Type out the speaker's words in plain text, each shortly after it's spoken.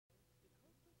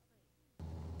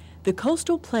The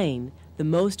coastal plain, the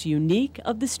most unique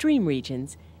of the stream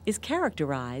regions, is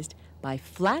characterized by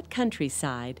flat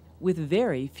countryside with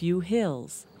very few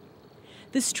hills.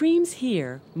 The streams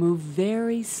here move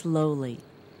very slowly.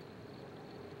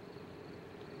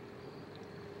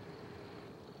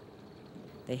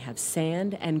 They have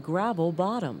sand and gravel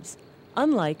bottoms,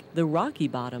 unlike the rocky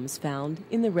bottoms found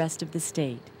in the rest of the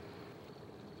state.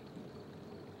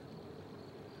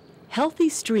 Healthy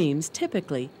streams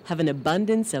typically have an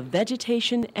abundance of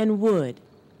vegetation and wood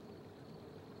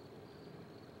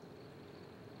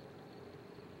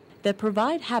that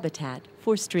provide habitat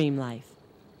for stream life.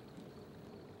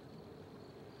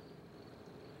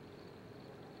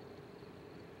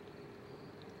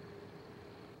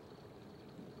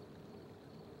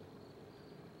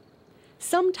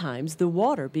 Sometimes the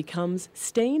water becomes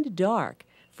stained dark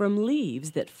from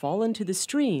leaves that fall into the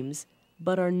streams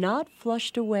but are not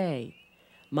flushed away,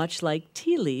 much like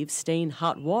tea leaves stain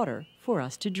hot water for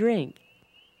us to drink.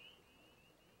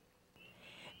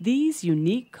 These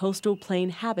unique coastal plain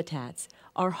habitats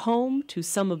are home to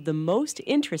some of the most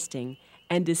interesting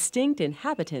and distinct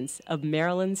inhabitants of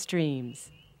Maryland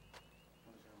streams.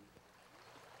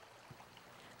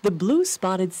 The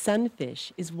blue-spotted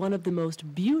sunfish is one of the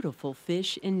most beautiful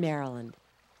fish in Maryland.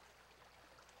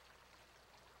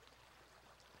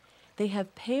 They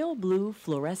have pale blue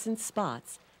fluorescent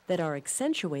spots that are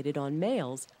accentuated on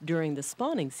males during the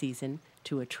spawning season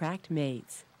to attract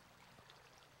mates.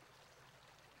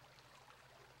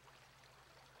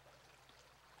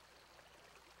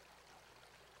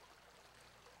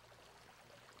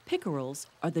 Pickerels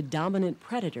are the dominant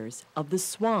predators of the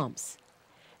swamps.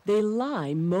 They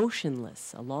lie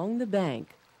motionless along the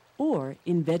bank or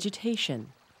in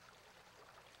vegetation.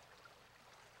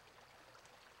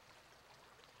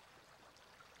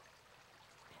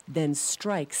 Then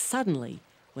strike suddenly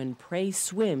when prey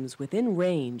swims within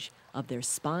range of their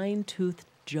spine-toothed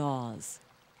jaws.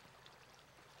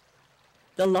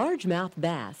 The largemouth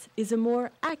bass is a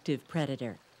more active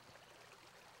predator.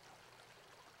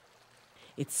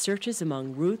 It searches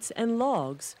among roots and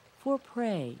logs for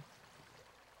prey.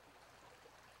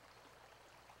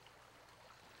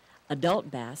 Adult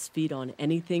bass feed on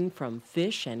anything from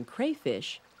fish and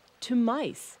crayfish to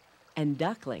mice and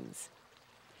ducklings.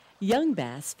 Young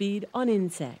bass feed on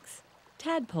insects,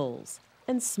 tadpoles,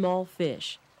 and small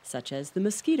fish, such as the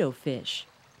mosquito fish.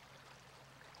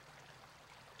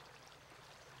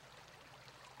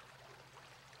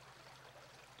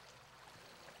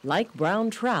 Like brown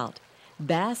trout,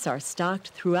 bass are stocked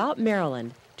throughout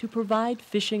Maryland to provide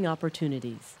fishing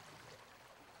opportunities.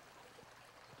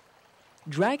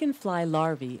 Dragonfly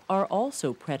larvae are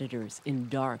also predators in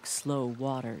dark, slow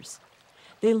waters.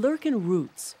 They lurk in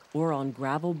roots or on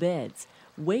gravel beds,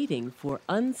 waiting for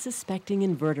unsuspecting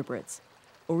invertebrates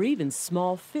or even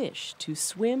small fish to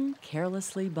swim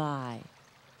carelessly by.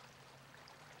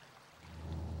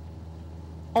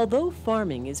 Although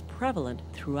farming is prevalent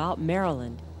throughout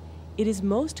Maryland, it is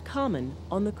most common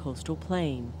on the coastal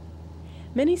plain.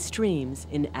 Many streams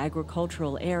in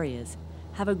agricultural areas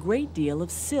have a great deal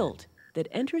of silt that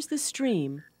enters the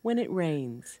stream when it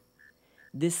rains.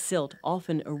 This silt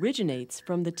often originates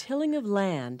from the tilling of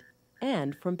land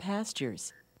and from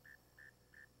pastures.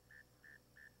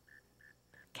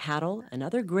 Cattle and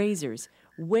other grazers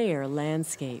wear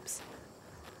landscapes.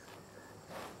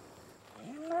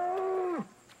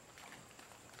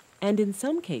 And in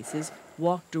some cases,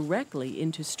 walk directly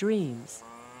into streams.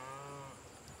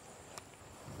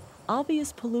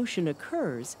 Obvious pollution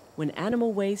occurs when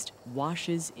animal waste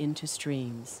washes into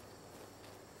streams.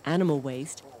 Animal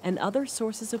waste and other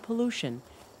sources of pollution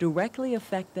directly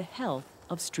affect the health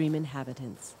of stream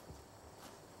inhabitants.